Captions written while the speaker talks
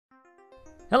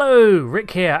Hello,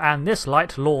 Rick here, and this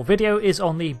light lore video is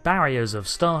on the barriers of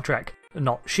Star Trek.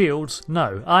 Not shields,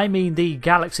 no, I mean the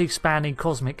galaxy-spanning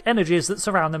cosmic energies that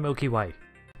surround the Milky Way.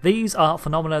 These are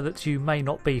phenomena that you may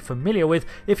not be familiar with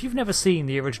if you've never seen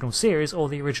the original series or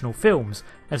the original films,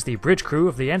 as the bridge crew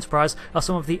of the Enterprise are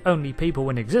some of the only people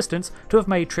in existence to have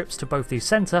made trips to both the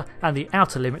centre and the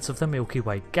outer limits of the Milky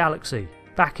Way galaxy.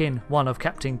 Back in one of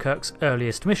Captain Kirk's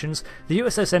earliest missions, the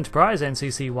USS Enterprise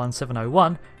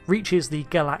NCC-1701 reaches the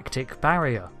Galactic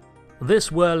Barrier.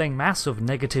 This whirling mass of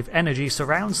negative energy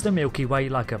surrounds the Milky Way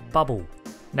like a bubble.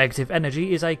 Negative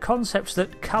energy is a concept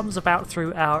that comes about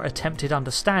through our attempted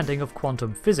understanding of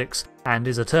quantum physics, and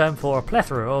is a term for a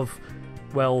plethora of,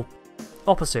 well,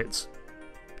 opposites.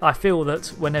 I feel that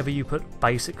whenever you put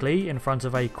basically in front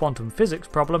of a quantum physics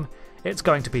problem, it's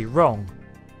going to be wrong.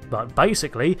 But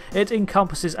basically, it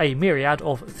encompasses a myriad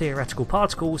of theoretical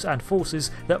particles and forces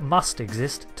that must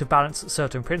exist to balance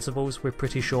certain principles we're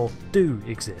pretty sure do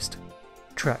exist.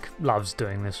 Trek loves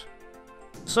doing this.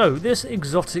 So this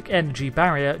exotic energy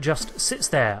barrier just sits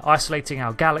there, isolating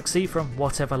our galaxy from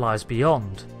whatever lies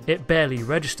beyond. It barely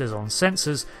registers on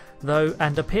sensors, though,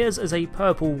 and appears as a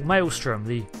purple maelstrom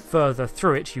the further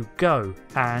through it you go,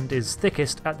 and is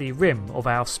thickest at the rim of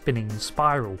our spinning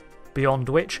spiral, beyond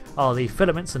which are the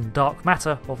filaments and dark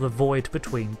matter of the void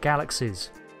between galaxies.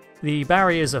 The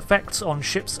barrier's effects on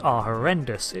ships are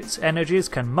horrendous. Its energies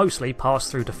can mostly pass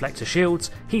through deflector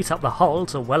shields, heat up the hull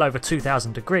to well over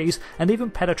 2000 degrees, and even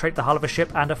penetrate the hull of a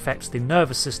ship and affect the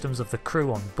nervous systems of the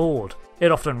crew on board.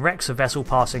 It often wrecks a vessel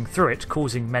passing through it,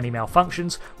 causing many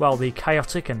malfunctions, while the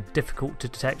chaotic and difficult to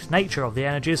detect nature of the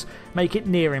energies make it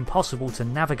near impossible to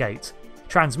navigate.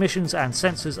 Transmissions and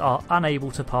sensors are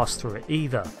unable to pass through it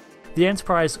either. The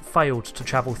Enterprise failed to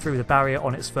travel through the barrier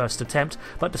on its first attempt,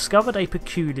 but discovered a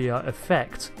peculiar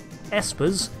effect.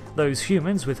 Espers, those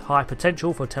humans with high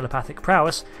potential for telepathic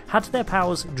prowess, had their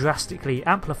powers drastically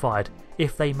amplified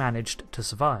if they managed to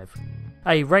survive.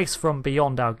 A race from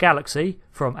beyond our galaxy,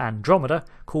 from Andromeda,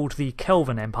 called the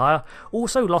Kelvin Empire,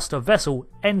 also lost a vessel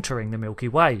entering the Milky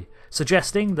Way,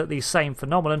 suggesting that the same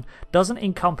phenomenon doesn't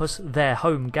encompass their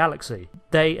home galaxy.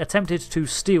 They attempted to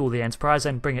steal the Enterprise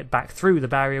and bring it back through the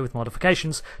barrier with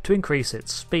modifications to increase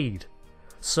its speed.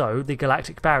 So the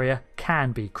Galactic Barrier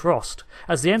can be crossed,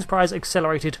 as the Enterprise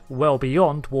accelerated well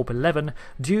beyond Warp 11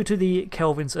 due to the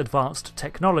Kelvin's advanced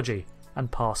technology, and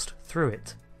passed through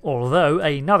it. Although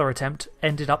another attempt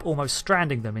ended up almost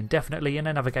stranding them indefinitely in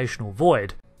a navigational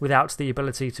void, without the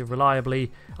ability to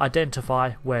reliably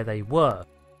identify where they were.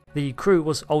 The crew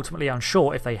was ultimately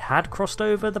unsure if they had crossed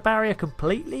over the barrier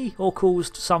completely or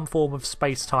caused some form of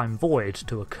space-time void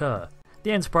to occur.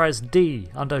 The Enterprise D,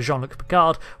 under Jean-Luc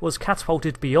Picard, was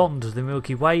catapulted beyond the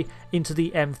Milky Way into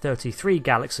the M33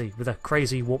 galaxy with a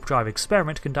crazy warp drive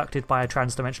experiment conducted by a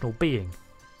transdimensional being.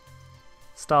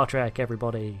 Star Trek,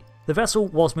 everybody. The vessel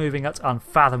was moving at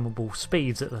unfathomable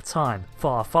speeds at the time,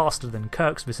 far faster than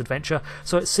Kirk's misadventure,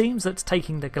 so it seems that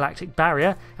taking the Galactic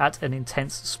Barrier at an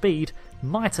intense speed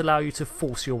might allow you to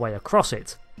force your way across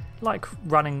it. Like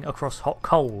running across hot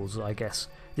coals, I guess.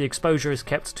 The exposure is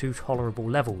kept to tolerable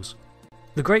levels.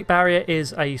 The Great Barrier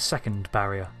is a second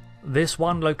barrier, this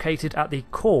one located at the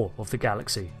core of the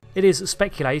galaxy. It is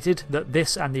speculated that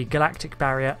this and the Galactic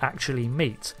Barrier actually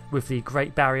meet, with the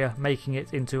Great Barrier making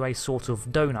it into a sort of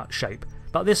donut shape,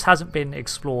 but this hasn't been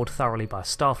explored thoroughly by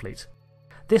Starfleet.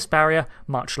 This barrier,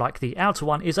 much like the outer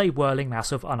one, is a whirling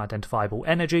mass of unidentifiable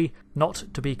energy, not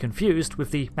to be confused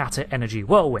with the matter-energy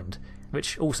whirlwind,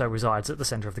 which also resides at the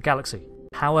centre of the galaxy.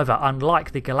 However,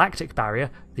 unlike the Galactic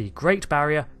Barrier, the Great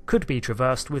Barrier could be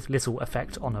traversed with little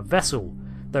effect on a vessel,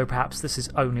 though perhaps this is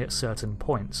only at certain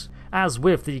points. As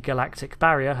with the Galactic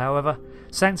Barrier, however,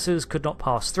 sensors could not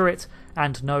pass through it,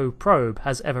 and no probe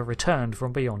has ever returned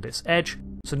from beyond its edge,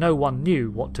 so no one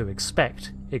knew what to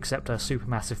expect, except a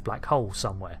supermassive black hole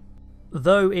somewhere.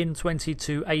 Though in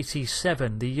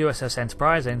 2287 the USS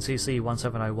Enterprise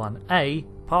NCC-1701A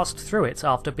passed through it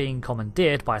after being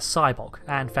commandeered by Cybok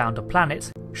and found a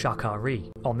planet,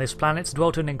 Shakari. On this planet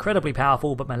dwelt an incredibly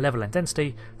powerful but malevolent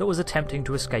entity that was attempting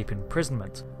to escape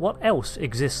imprisonment. What else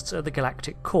exists at the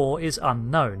galactic core is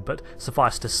unknown, but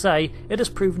suffice to say, it has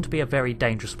proven to be a very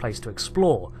dangerous place to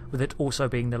explore, with it also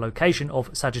being the location of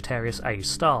Sagittarius A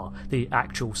star, the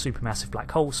actual supermassive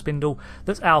black hole spindle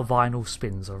that our vinyl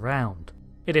spins around.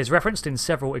 It is referenced in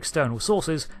several external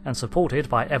sources, and supported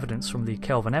by evidence from the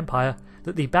Kelvin Empire,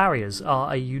 that the barriers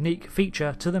are a unique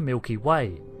feature to the Milky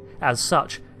Way. As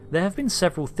such, there have been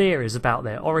several theories about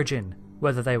their origin,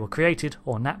 whether they were created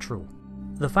or natural.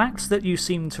 The fact that you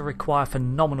seem to require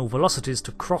phenomenal velocities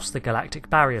to cross the galactic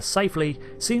barrier safely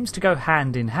seems to go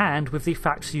hand in hand with the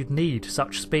fact you'd need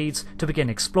such speeds to begin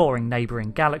exploring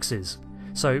neighbouring galaxies,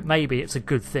 so maybe it's a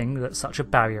good thing that such a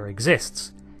barrier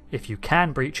exists. If you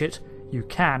can breach it, you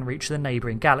can reach the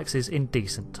neighbouring galaxies in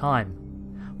decent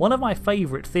time. One of my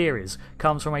favourite theories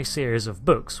comes from a series of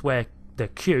books where the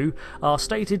Q are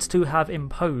stated to have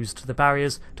imposed the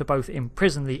barriers to both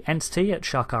imprison the entity at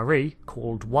Shakari,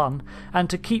 called 1, and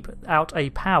to keep out a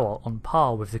power on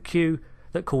par with the Q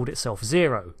that called itself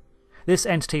 0. This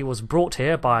entity was brought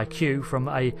here by a Q from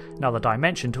another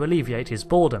dimension to alleviate his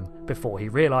boredom, before he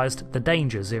realised the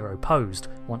danger Zero posed,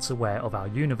 once aware of our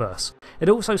universe. It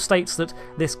also states that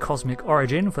this cosmic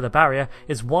origin for the barrier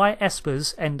is why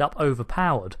Espers end up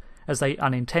overpowered, as they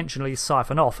unintentionally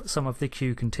siphon off some of the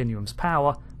Q Continuum's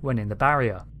power when in the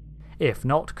barrier. If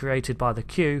not created by the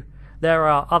Q, there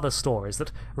are other stories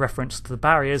that reference the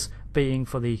barriers being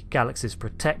for the galaxy's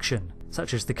protection,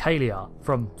 such as the Kalia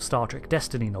from Star Trek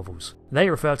Destiny novels. They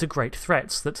refer to great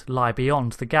threats that lie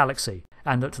beyond the galaxy,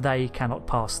 and that they cannot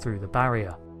pass through the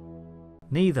barrier.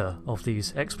 Neither of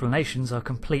these explanations are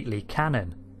completely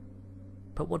canon.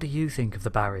 But what do you think of the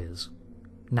barriers?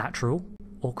 Natural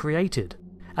or created?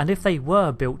 And if they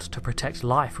were built to protect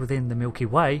life within the Milky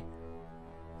Way,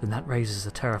 then that raises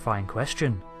a terrifying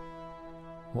question.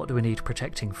 What do we need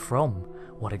protecting from?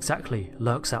 What exactly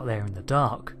lurks out there in the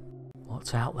dark?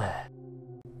 What's out there?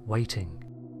 Waiting.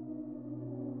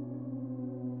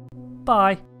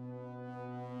 Bye.